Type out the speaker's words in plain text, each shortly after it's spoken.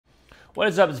What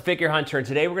is up? It's Vic, your hunter, and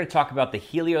today we're going to talk about the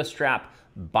Helio strap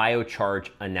Biocharge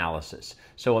analysis.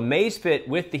 So Amazfit,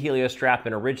 with the Helio strap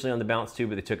and originally on the balance tube,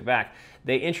 but they took it back,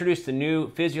 they introduced a new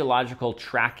physiological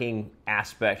tracking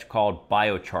aspect called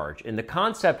Biocharge. And the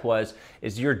concept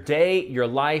is your day, your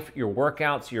life, your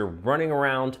workouts, your running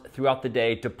around throughout the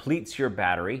day depletes your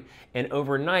battery, and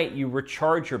overnight you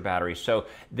recharge your battery. So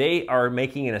they are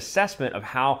making an assessment of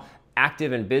how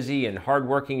active and busy and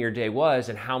hardworking your day was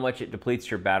and how much it depletes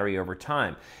your battery over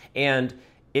time. And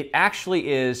it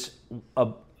actually is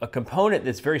a component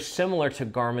that's very similar to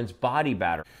Garmin's body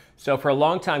battery. So for a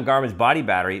long time, Garmin's body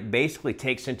battery basically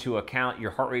takes into account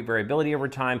your heart rate variability over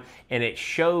time, and it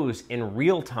shows in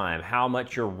real time how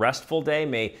much your restful day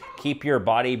may keep your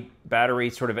body battery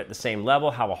sort of at the same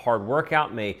level, how a hard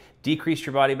workout may decrease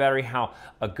your body battery, how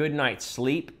a good night's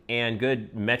sleep and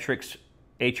good metrics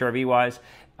HRV-wise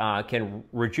can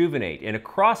rejuvenate. And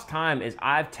across time, as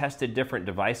I've tested different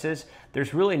devices,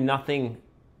 there's really nothing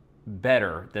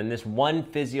better than this one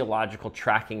physiological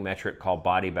tracking metric called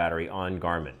body battery on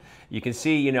Garmin. You can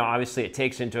see, obviously it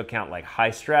takes into account like high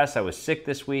stress. I was sick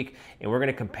this week, and we're going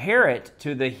to compare it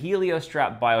to the Helio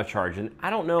strap Biocharge. And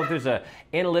I don't know if there's an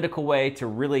analytical way to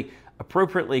really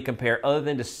appropriately compare other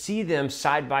than to see them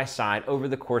side by side over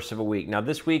the course of a week. Now,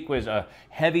 this week was a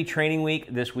heavy training week.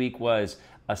 This week was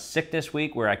a sickness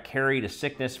week where I carried a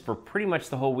sickness for pretty much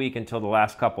the whole week until the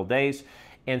last couple days.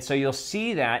 And so you'll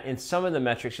see that in some of the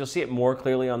metrics. You'll see it more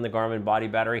clearly on the Garmin body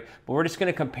battery, but we're just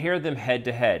going to compare them head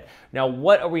to head. Now,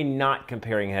 what are we not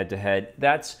comparing head to head?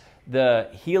 That's the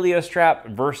Helio strap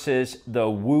versus the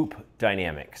Whoop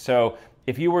dynamic. So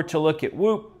if you were to look at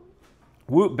Whoop,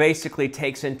 Whoop basically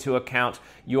takes into account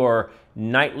your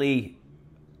nightly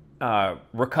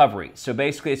recovery. So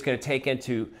basically it's going to take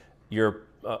into your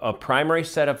a primary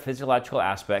set of physiological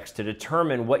aspects to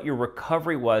determine what your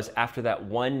recovery was after that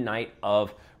one night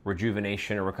of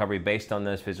rejuvenation or recovery based on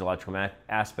those physiological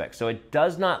aspects. So it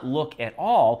does not look at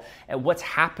all at what's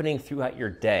happening throughout your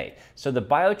day. So the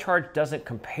Biocharge doesn't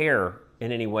compare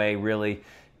in any way really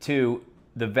to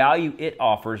the value it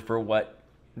offers for what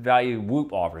value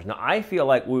Whoop offers. Now, I feel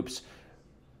like Whoop's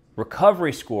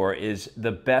recovery score is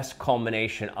the best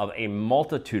culmination of a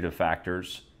multitude of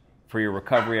factors for your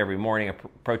recovery every morning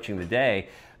approaching the day,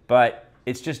 but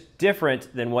it's just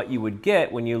different than what you would get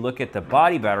when you look at the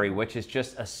body battery, which is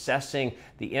just assessing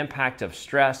the impact of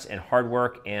stress and hard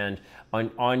work and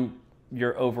on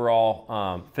your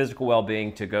overall physical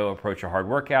well-being to go approach a hard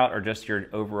workout, or just your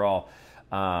overall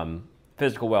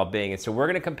physical well-being. And so we're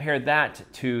going to compare that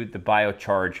to the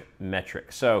Biocharge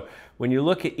metric. So when you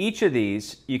look at each of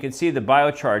these, you can see the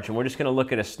Biocharge, and we're just going to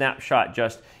look at a snapshot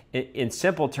just in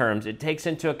simple terms. It takes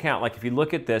into account, like if you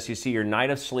look at this, you see your night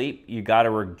of sleep, you got a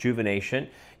rejuvenation.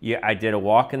 I did a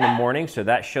walk in the morning, so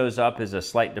that shows up as a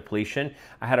slight depletion.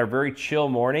 I had a very chill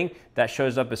morning, that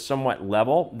shows up as somewhat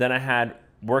level. Then I had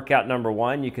workout number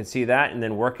 1, you can see that, and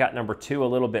then workout number 2 a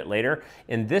little bit later.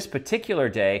 In this particular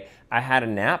day, I had a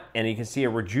nap, and you can see a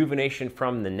rejuvenation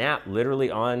from the nap literally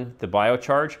on the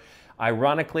Biocharge.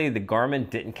 Ironically, the Garmin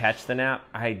didn't catch the nap.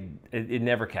 It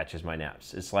never catches my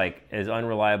naps. It's like as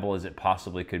unreliable as it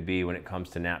possibly could be when it comes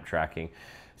to nap tracking.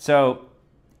 So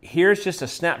here's just a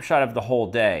snapshot of the whole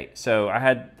day. So I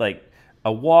had like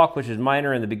a walk, which is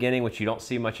minor in the beginning, which you don't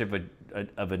see much of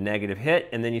a negative hit.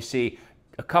 And then you see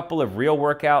a couple of real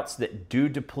workouts that do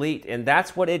deplete, and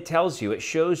that's what it tells you. It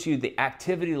shows you the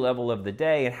activity level of the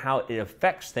day and how it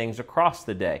affects things across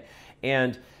the day.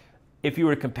 And if you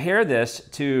were to compare this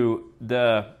to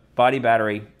the body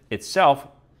battery itself,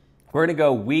 we're going to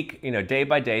go week, day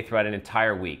by day throughout an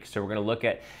entire week. So we're going to look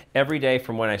at every day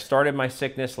from when I started my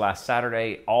sickness last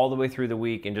Saturday all the way through the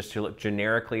week, and just to look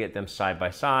generically at them side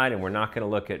by side. And we're not going to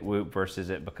look at Whoop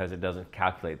versus it because it doesn't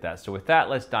calculate that. So with that,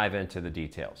 let's dive into the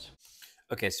details.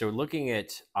 Okay, so we're looking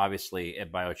at, obviously,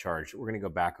 at Biocharge. We're going to go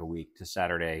back a week to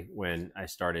Saturday when I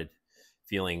started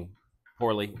feeling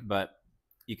poorly, but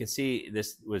you can see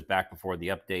this was back before the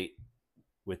update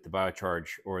with the Biocharge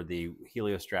or the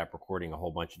Helio strap recording a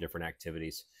whole bunch of different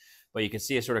activities. But you can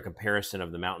see a sort of comparison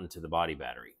of the mountain to the body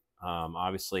battery.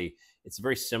 Obviously, it's a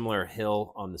very similar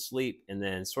hill on the sleep, and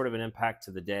then sort of an impact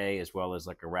to the day, as well as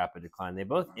like a rapid decline. They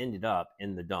both ended up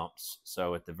in the dumps,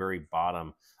 so at the very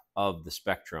bottom of the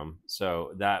spectrum.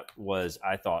 So that was,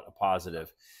 I thought, a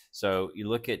positive. So you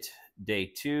look at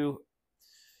day 2,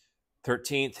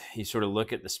 13th, you sort of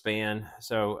look at the span.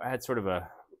 So I had sort of a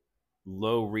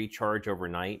low recharge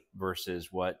overnight versus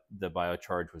what the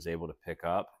Biocharge was able to pick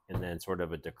up, and then sort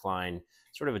of a decline,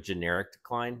 sort of a generic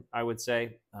decline, I would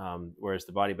say, whereas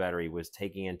the body battery was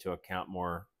taking into account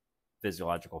more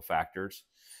physiological factors.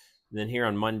 And then here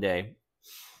on Monday,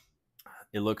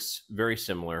 it looks very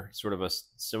similar, sort of a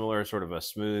similar, sort of a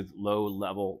smooth, low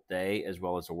level day, as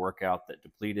well as a workout that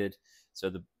depleted. So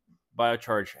the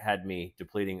Biocharge had me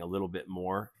depleting a little bit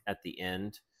more at the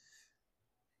end.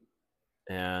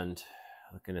 And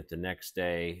looking at the next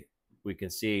day, we can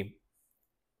see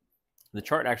the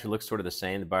chart actually looks sort of the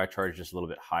same. The Biocharge is just a little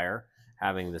bit higher,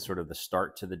 having the sort of the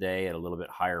start to the day at a little bit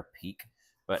higher peak,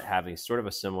 but having sort of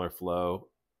a similar flow,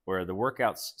 where the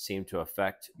workouts seem to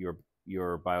affect your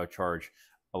Biocharge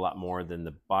a lot more than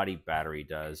the body battery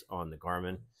does on the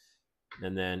Garmin.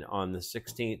 And then on the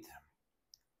 16th,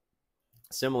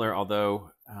 similar,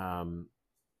 although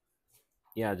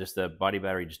yeah, just the body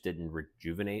battery just didn't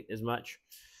rejuvenate as much,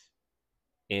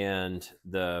 and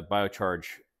the Biocharge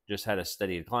just had a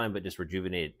steady decline, but just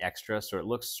rejuvenated extra. So it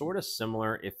looks sort of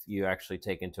similar if you actually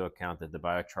take into account that the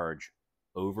Biocharge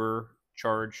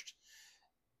overcharged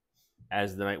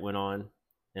as the night went on.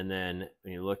 And then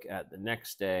when you look at the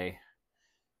next day,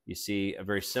 you see a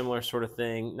very similar sort of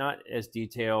thing, not as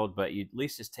detailed, but at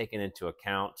least it's taken into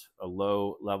account a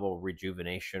low level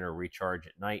rejuvenation or recharge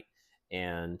at night.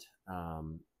 And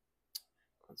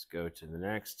let's go to the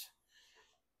next.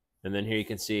 And then here you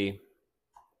can see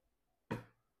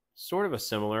sort of a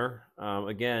similar,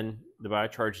 again, the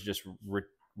Biocharge is just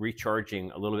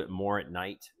recharging a little bit more at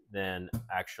night than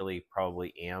actually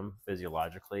probably am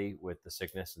physiologically with the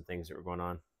sickness and things that were going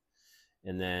on.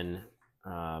 And then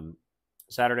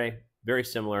Saturday, very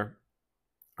similar,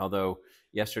 although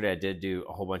yesterday I did do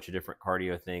a whole bunch of different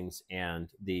cardio things, and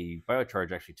the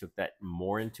Biocharge actually took that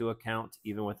more into account,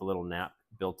 even with a little nap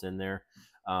built in there.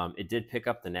 It did pick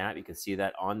up the nap. You can see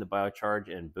that on the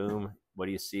Biocharge, and boom, what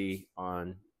do you see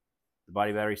on the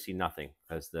body battery? You see nothing,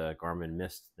 because the Garmin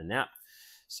missed the nap.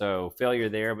 So failure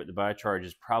there, but the Biocharge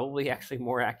is probably actually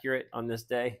more accurate on this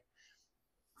day.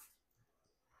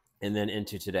 And then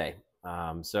into today.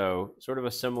 So sort of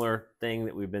a similar thing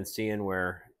that we've been seeing,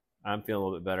 where I'm feeling a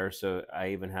little bit better. So I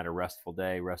even had a restful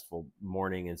day, restful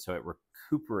morning, and so it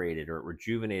recuperated, or it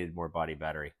rejuvenated more body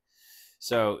battery.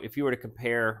 So if you were to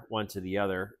compare one to the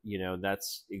other, you know,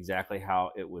 that's exactly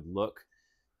how it would look.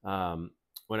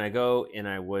 When I go and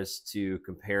I was to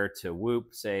compare to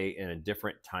Whoop, say in a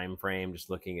different time frame, just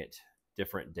looking at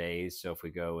different days. So if we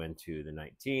go into the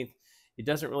 19th, it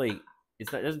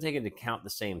doesn't take into account the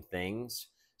same things.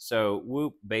 So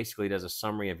Whoop basically does a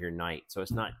summary of your night. So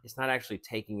it's not actually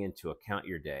taking into account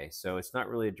your day. So it's not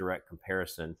really a direct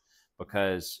comparison,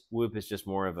 because Whoop is just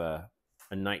more of a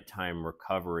nighttime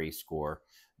recovery score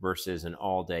versus an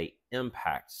all-day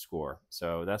impact score.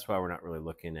 So that's why we're not really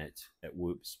looking at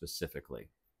Whoop specifically.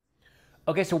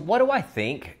 Okay, so what do I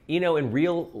think? You know, in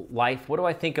real life, what do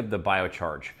I think of the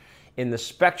Biocharge? In the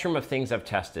spectrum of things I've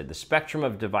tested, the spectrum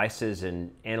of devices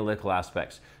and analytical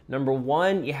aspects, number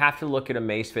one, you have to look at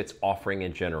Amazfit's offering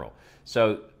in general.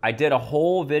 So I did a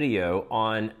whole video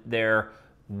on their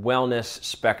wellness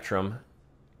spectrum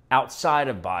outside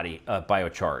of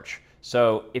Biocharge.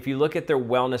 So if you look at their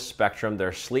wellness spectrum,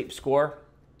 their sleep score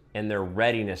and their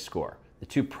readiness score, the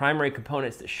two primary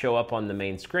components that show up on the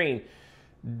main screen,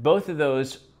 both of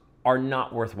those are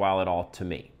not worthwhile at all to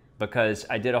me, because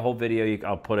I did a whole video.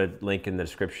 I'll put a link in the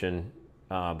description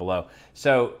below.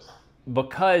 So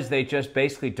because they just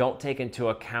basically don't take into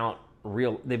account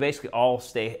they basically all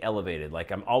stay elevated.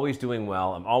 Like, I'm always doing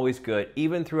well, I'm always good.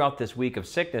 Even throughout this week of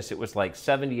sickness, it was like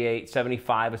 78,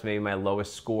 75 was maybe my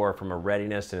lowest score from a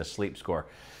readiness and a sleep score.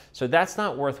 So that's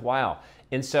not worthwhile.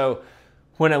 And so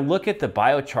when I look at the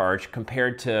Biocharge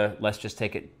compared to, let's just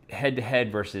take it head to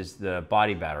head versus the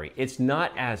body battery, it's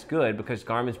not as good, because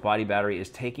Garmin's body battery is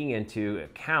taking into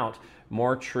account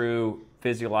more true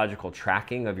physiological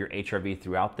tracking of your HRV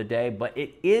throughout the day. But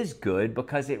it is good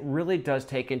because it really does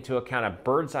take into account a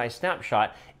bird's eye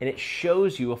snapshot, and it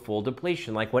shows you a full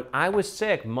depletion. Like when I was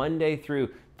sick Monday through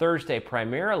Thursday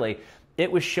primarily,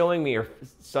 it was showing me, or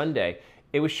Sunday,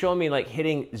 it was showing me like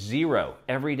hitting zero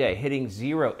every day,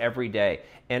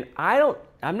 And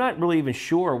I'm not really even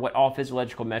sure what all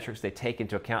physiological metrics they take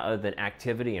into account other than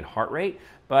activity and heart rate,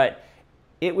 but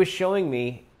it was showing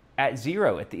me at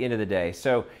zero at the end of the day.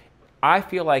 So I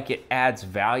feel like it adds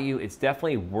value. It's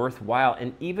definitely worthwhile.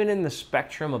 And even in the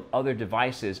spectrum of other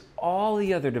devices, all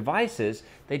the other devices,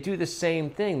 they do the same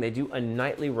thing. They do a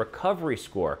nightly recovery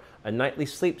score, a nightly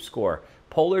sleep score.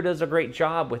 Polar does a great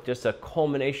job with just a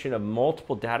culmination of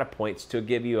multiple data points to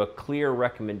give you a clear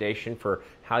recommendation for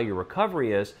how your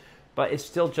recovery is, but it's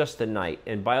still just the night.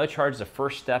 And Biocharge is the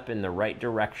first step in the right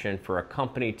direction for a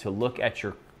company to look at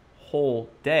your whole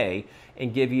day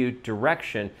and give you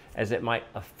direction as it might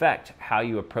affect how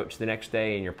you approach the next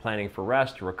day and you're planning for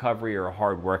rest or recovery or a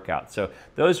hard workout. So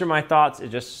those are my thoughts.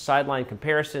 It's just sideline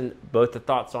comparison, both the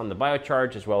thoughts on the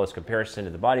Biocharge as well as comparison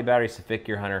to the body battery. So Fit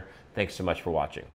Gear Hunter, thanks so much for watching.